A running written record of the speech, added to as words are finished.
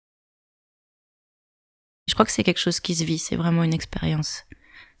Je crois que c'est quelque chose qui se vit, c'est vraiment une expérience.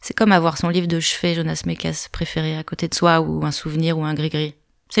 C'est comme avoir son livre de chevet, Jonas Mekas, préféré à côté de soi, ou un souvenir, ou un gris-gris.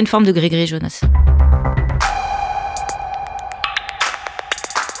 C'est une forme de gris-gris, Jonas.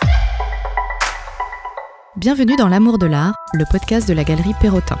 Bienvenue dans l'Amour de l'art, le podcast de la galerie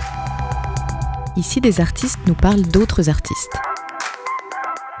Perrotin. Ici, des artistes nous parlent d'autres artistes.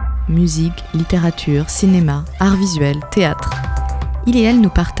 Musique, littérature, cinéma, art visuel, théâtre. Ils et elles nous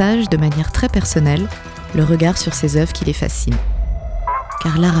partagent de manière très personnelle le regard sur ces œuvres qui les fascinent.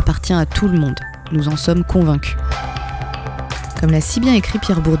 Car l'art appartient à tout le monde, nous en sommes convaincus. Comme l'a si bien écrit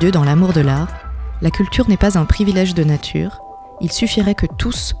Pierre Bourdieu dans L'Amour de l'art, la culture n'est pas un privilège de nature, il suffirait que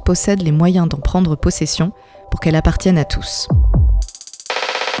tous possèdent les moyens d'en prendre possession pour qu'elle appartienne à tous.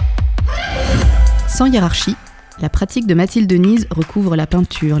 Sans hiérarchie, la pratique de Mathilde Denize recouvre la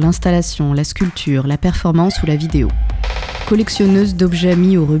peinture, l'installation, la sculpture, la performance ou la vidéo. Collectionneuse d'objets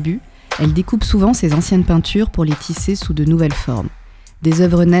mis au rebut, elle découpe souvent ses anciennes peintures pour les tisser sous de nouvelles formes. Des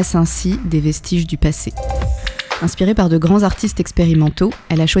œuvres naissent ainsi des vestiges du passé. Inspirée par de grands artistes expérimentaux,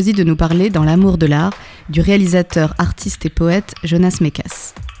 elle a choisi de nous parler dans L'Amour de l'art du réalisateur, artiste et poète Jonas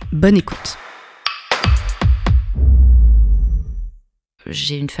Mekas. Bonne écoute.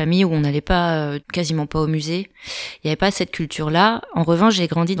 J'ai une famille où on n'allait pas, quasiment pas au musée. Il n'y avait pas cette culture-là. En revanche, j'ai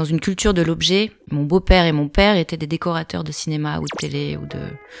grandi dans une culture de l'objet. Mon beau-père et mon père étaient des décorateurs de cinéma ou de télé ou de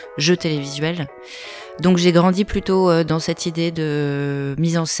jeux télévisuels. Donc j'ai grandi plutôt dans cette idée de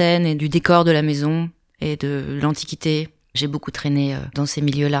mise en scène et du décor de la maison et de l'antiquité. J'ai beaucoup traîné dans ces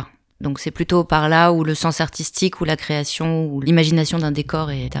milieux-là. Donc c'est plutôt par là où le sens artistique ou la création ou l'imagination d'un décor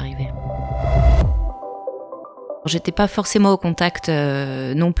est arrivé. J'étais pas forcément au contact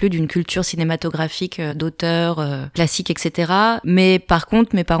non plus d'une culture cinématographique d'auteurs classiques, etc. Mais par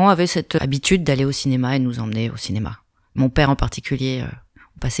contre, mes parents avaient cette habitude d'aller au cinéma et nous emmener au cinéma. Mon père en particulier,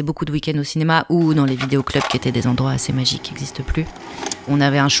 on passait beaucoup de week-ends au cinéma ou dans les vidéoclubs qui étaient des endroits assez magiques qui n'existent plus. On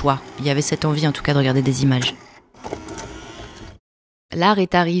avait un choix. Il y avait cette envie en tout cas de regarder des images. L'art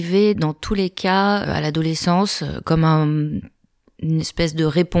est arrivé dans tous les cas à l'adolescence comme une espèce de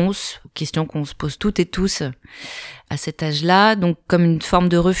réponse aux questions qu'on se pose toutes et tous à cet âge-là, donc comme une forme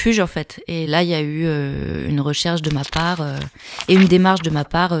de refuge en fait. Et là, il y a eu une recherche de ma part et une démarche de ma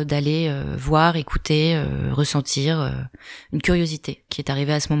part d'aller voir, écouter, ressentir une curiosité qui est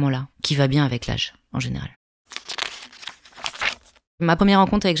arrivée à ce moment-là, qui va bien avec l'âge en général. Ma première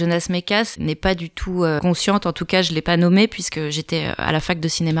rencontre avec Jonas Mekas n'est pas du tout consciente, en tout cas je ne l'ai pas nommée puisque j'étais à la fac de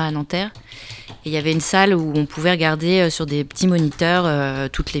cinéma à Nanterre. Et il y avait une salle où on pouvait regarder sur des petits moniteurs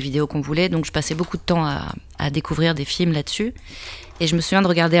toutes les vidéos qu'on voulait. Donc je passais beaucoup de temps à découvrir des films là-dessus. Et je me souviens de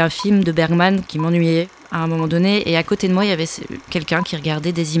regarder un film de Bergman qui m'ennuyait à un moment donné. Et à côté de moi, il y avait quelqu'un qui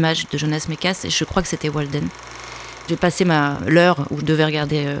regardait des images de Jonas Mekas. Et je crois que c'était Walden. J'ai passé l'heure où je devais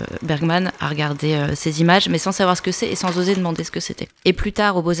regarder Bergman à regarder ces images, mais sans savoir ce que c'est et sans oser demander ce que c'était. Et plus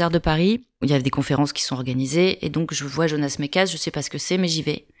tard, aux Beaux-Arts de Paris, il y avait des conférences qui sont organisées. Et donc je vois Jonas Mekas, je ne sais pas ce que c'est, mais j'y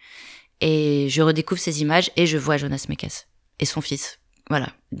vais. Et je redécouvre ces images et je vois Jonas Mekas et son fils. Voilà,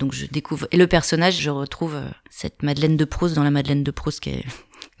 donc je découvre. Et le personnage, je retrouve cette Madeleine de Proust dans la Madeleine de Proust qui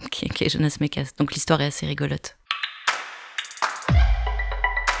est Jonas Mekas. Donc l'histoire est assez rigolote.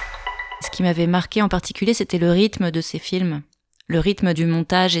 Ce qui m'avait marqué en particulier, c'était le rythme de ces films. Le rythme du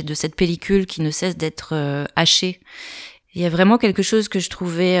montage et de cette pellicule qui ne cesse d'être hachée. Il y a vraiment quelque chose que je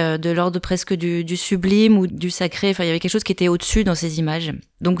trouvais de l'ordre presque du sublime ou du sacré. Enfin, il y avait quelque chose qui était au-dessus dans ces images.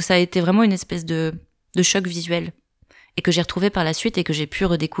 Donc ça a été vraiment une espèce de choc visuel. Et que j'ai retrouvé par la suite et que j'ai pu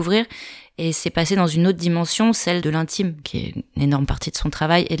redécouvrir. Et c'est passé dans une autre dimension, celle de l'intime, qui est une énorme partie de son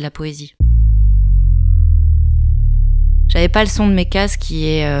travail, et de la poésie. J'avais pas le son de Mekas qui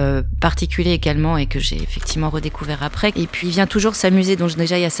est particulier également et que j'ai effectivement redécouvert après. Et puis il vient toujours s'amuser, donc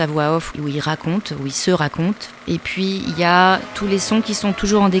déjà il y a sa voix off où il raconte, où il se raconte. Et puis il y a tous les sons qui sont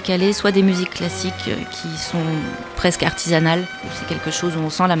toujours en décalé, soit des musiques classiques qui sont presque artisanales, où c'est quelque chose où on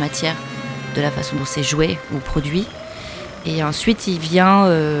sent la matière de la façon dont c'est joué ou produit. Et ensuite il vient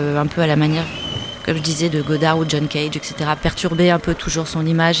un peu à la manière, comme je disais, de Godard ou John Cage, etc., perturber un peu toujours son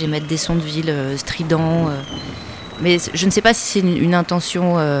image et mettre des sons de ville stridents. Mais je ne sais pas si c'est une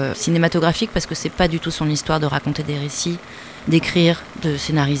intention cinématographique, parce que c'est pas du tout son histoire de raconter des récits, d'écrire, de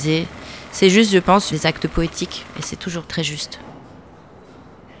scénariser. C'est juste, je pense, des actes poétiques, et c'est toujours très juste.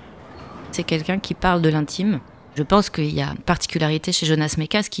 C'est quelqu'un qui parle de l'intime. Je pense qu'il y a une particularité chez Jonas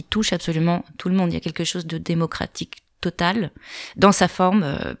Mekas qui touche absolument tout le monde. Il y a quelque chose de démocratique total, dans sa forme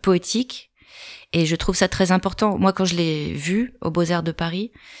poétique, et je trouve ça très important. Moi, quand je l'ai vu aux Beaux-Arts de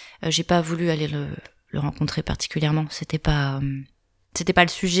Paris, j'ai pas voulu aller le rencontrer particulièrement. C'était pas le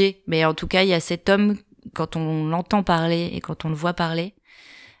sujet, mais en tout cas, il y a cet homme, quand on l'entend parler et quand on le voit parler,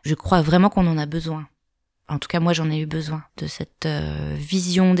 je crois vraiment qu'on en a besoin. En tout cas, moi, j'en ai eu besoin de cette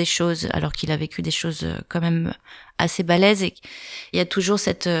vision des choses, alors qu'il a vécu des choses quand même assez balèzes. Et il y a toujours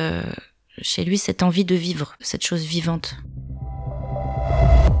chez lui cette envie de vivre, cette chose vivante.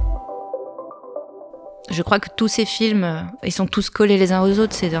 Je crois que tous ces films, ils sont tous collés les uns aux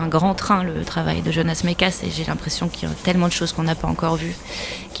autres. C'est un grand train, le travail de Jonas Mekas. Et j'ai l'impression qu'il y a tellement de choses qu'on n'a pas encore vues,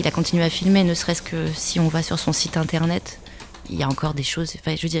 qu'il a continué à filmer, ne serait-ce que si on va sur son site internet. Il y a encore des choses,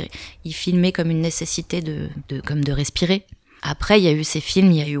 enfin, je veux dire, il filmait comme une nécessité comme de respirer. Après, il y a eu ces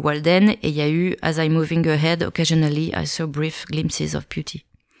films, il y a eu Walden, et il y a eu As I'm Moving Ahead, Occasionally I Saw Brief Glimpses of Beauty,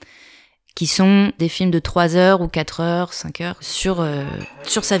 qui sont des films de 3 heures ou 4 heures, 5 heures, sur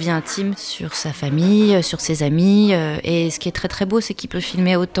sa vie intime, sur sa famille, sur ses amis. Et ce qui est très très beau, c'est qu'il peut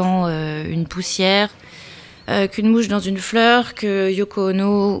filmer autant une poussière, qu'une mouche dans une fleur, que Yoko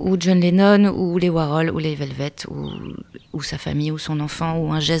Ono, ou John Lennon, ou les Warhol, ou les Velvet, ou sa famille, ou son enfant,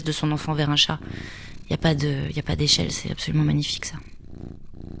 ou un geste de son enfant vers un chat. Il n'y a pas d'échelle, c'est absolument magnifique ça.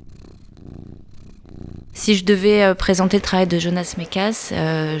 Si je devais présenter le travail de Jonas Mekas,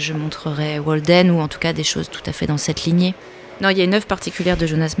 je montrerais Walden, ou en tout cas des choses tout à fait dans cette lignée. Non, il y a une œuvre particulière de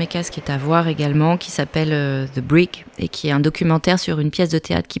Jonas Mekas qui est à voir également, qui s'appelle The Brick, et qui est un documentaire sur une pièce de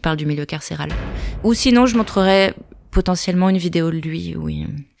théâtre qui parle du milieu carcéral. Ou sinon, je montrerais potentiellement une vidéo de lui, oui,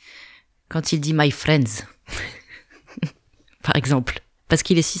 quand il dit « My friends », par exemple, parce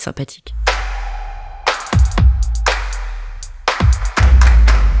qu'il est si sympathique.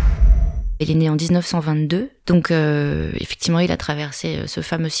 Il est né en 1922, donc effectivement, il a traversé ce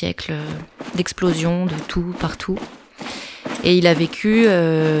fameux siècle d'explosion de tout, partout. Et il a vécu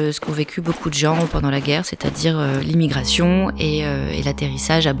ce qu'ont vécu beaucoup de gens pendant la guerre, c'est-à-dire l'immigration et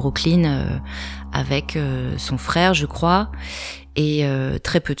l'atterrissage à Brooklyn avec son frère, je crois, et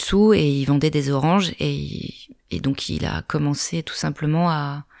très peu de sous, et il vendait des oranges, et donc il a commencé tout simplement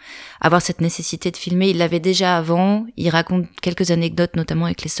à avoir cette nécessité de filmer. Il l'avait déjà avant, il raconte quelques anecdotes, notamment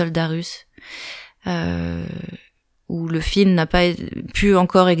avec les soldats russes, où le film n'a pas pu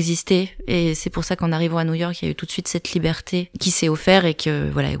encore exister, et c'est pour ça qu'en arrivant à New York, il y a eu tout de suite cette liberté qui s'est offerte, et que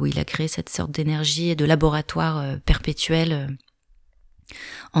voilà, où il a créé cette sorte d'énergie et de laboratoire perpétuel,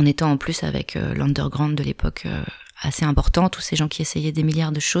 en étant en plus avec l'underground de l'époque assez important, tous ces gens qui essayaient des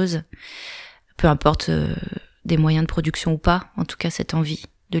milliards de choses, peu importe des moyens de production ou pas, en tout cas cette envie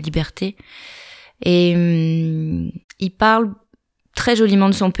de liberté. Et il parle très joliment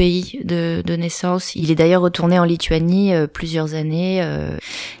de son pays de naissance. Il est d'ailleurs retourné en Lituanie plusieurs années.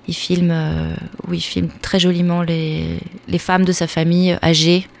 Il filme très joliment les femmes de sa famille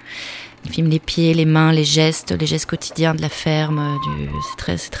âgées. Il filme les pieds, les mains, les gestes quotidiens de la ferme.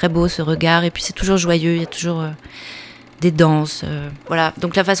 C'est très beau ce regard. Et puis c'est toujours joyeux. Il y a toujours des danses. Voilà.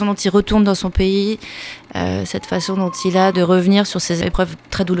 Donc la façon dont il retourne dans son pays, cette façon dont il a de revenir sur ses épreuves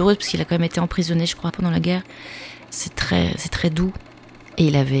très douloureuses, parce qu'il a quand même été emprisonné, je crois, pendant la guerre. C'est très doux. Et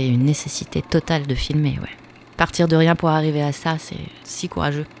il avait une nécessité totale de filmer, ouais. Partir de rien pour arriver à ça, c'est si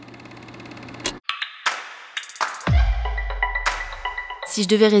courageux. Si je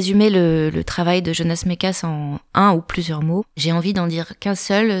devais résumer le travail de Jonas Mekas en un ou plusieurs mots, j'ai envie d'en dire qu'un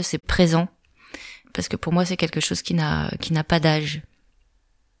seul, c'est présent. Parce que pour moi, c'est quelque chose qui n'a pas d'âge.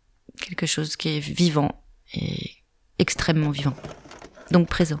 Quelque chose qui est vivant et extrêmement vivant. Donc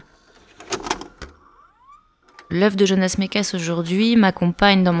présent. L'œuvre de Jonas Mekas aujourd'hui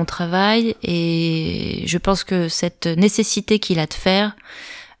m'accompagne dans mon travail, et je pense que cette nécessité qu'il a de faire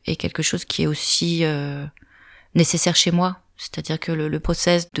est quelque chose qui est aussi nécessaire chez moi. C'est-à-dire que le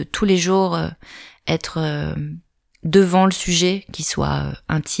process de tous les jours, être devant le sujet, qu'il soit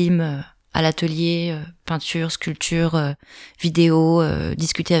intime, à l'atelier, peinture, sculpture, vidéo,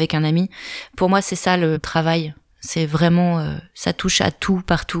 discuter avec un ami, pour moi c'est ça le travail. C'est vraiment, ça touche à tout,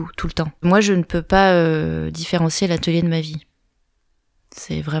 partout, tout le temps. Moi, je ne peux pas différencier l'atelier de ma vie.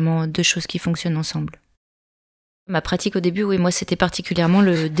 C'est vraiment deux choses qui fonctionnent ensemble. Ma pratique au début, oui, moi, c'était particulièrement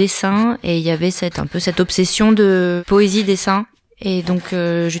le dessin, et il y avait un peu cette obsession de poésie-dessin. Et donc,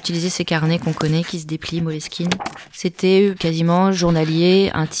 j'utilisais ces carnets qu'on connaît, qui se déplient, Moleskine. C'était quasiment journalier,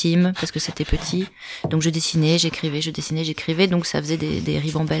 intime, parce que c'était petit. Donc, je dessinais, j'écrivais. Donc, ça faisait des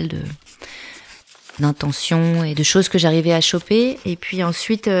ribambelles d'intentions et de choses que j'arrivais à choper. Et puis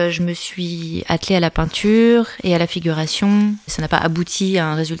ensuite, je me suis attelée à la peinture et à la figuration. Ça n'a pas abouti à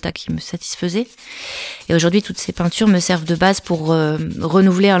un résultat qui me satisfaisait. Et aujourd'hui, toutes ces peintures me servent de base pour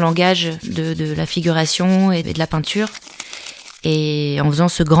renouveler un langage de la figuration et de la peinture. Et en faisant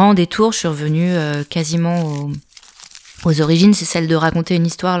ce grand détour, je suis revenue quasiment aux origines. C'est celle de raconter une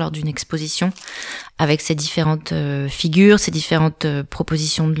histoire lors d'une exposition, avec ces différentes figures, ces différentes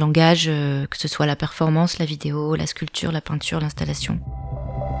propositions de langage, que ce soit la performance, la vidéo, la sculpture, la peinture, l'installation.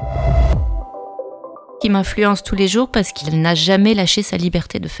 qui m'influence tous les jours parce qu'il n'a jamais lâché sa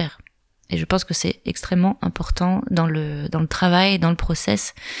liberté de faire. Et je pense que c'est extrêmement important dans le travail, dans le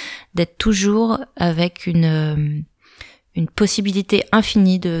process, d'être toujours avec une possibilité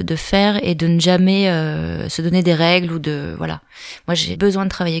infinie de faire et de ne jamais se donner des règles ou de... Voilà. Moi, j'ai besoin de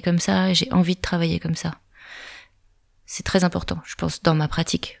travailler comme ça et j'ai envie de travailler comme ça. C'est très important, je pense, dans ma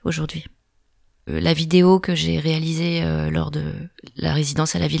pratique aujourd'hui. La vidéo que j'ai réalisée lors de la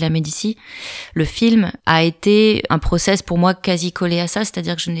résidence à la Villa Médicis, le film a été un process pour moi quasi collé à ça,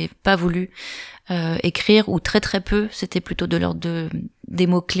 c'est-à-dire que je n'ai pas voulu écrire, ou très très peu, c'était plutôt de l'ordre des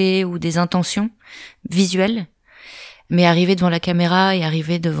mots-clés ou des intentions visuelles, mais arriver devant la caméra et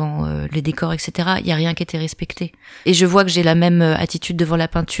arriver devant les décors, etc., il n'y a rien qui était respecté. Et je vois que j'ai la même attitude devant la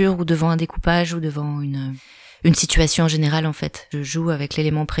peinture ou devant un découpage ou devant une situation en général, en fait. Je joue avec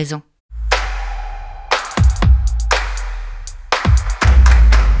l'élément présent.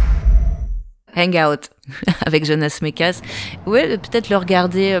 Hangout avec Jonas Mekas. Ouais, peut-être le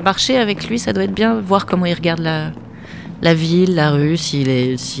regarder, marcher avec lui, ça doit être bien, voir comment il regarde la ville, la rue, si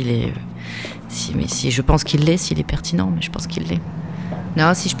je pense qu'il l'est, s'il est pertinent, mais je pense qu'il l'est.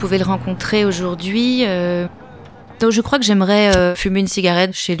 Non, si je pouvais le rencontrer aujourd'hui, donc je crois que j'aimerais fumer une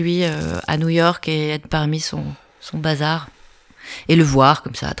cigarette chez lui à New York et être parmi son bazar et le voir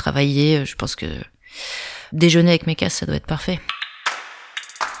comme ça, travailler. Je pense que déjeuner avec Mekas, ça doit être parfait.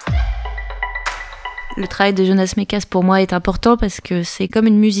 Le travail de Jonas Mekas pour moi est important parce que c'est comme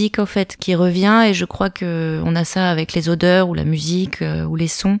une musique en fait qui revient, et je crois que on a ça avec les odeurs ou la musique ou les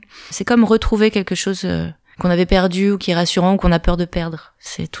sons. C'est comme retrouver quelque chose qu'on avait perdu ou qui est rassurant ou qu'on a peur de perdre.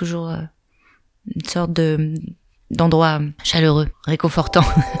 C'est toujours une sorte d'endroit chaleureux, réconfortant.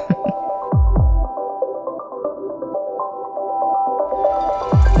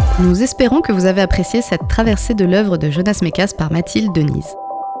 Nous espérons que vous avez apprécié cette traversée de l'œuvre de Jonas Mekas par Mathilde Denize.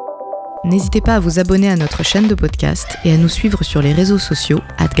 N'hésitez pas à vous abonner à notre chaîne de podcast et à nous suivre sur les réseaux sociaux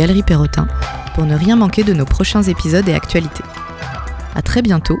 @Galerie Perrotin pour ne rien manquer de nos prochains épisodes et actualités. À très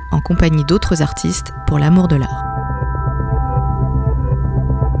bientôt en compagnie d'autres artistes pour l'amour de l'art.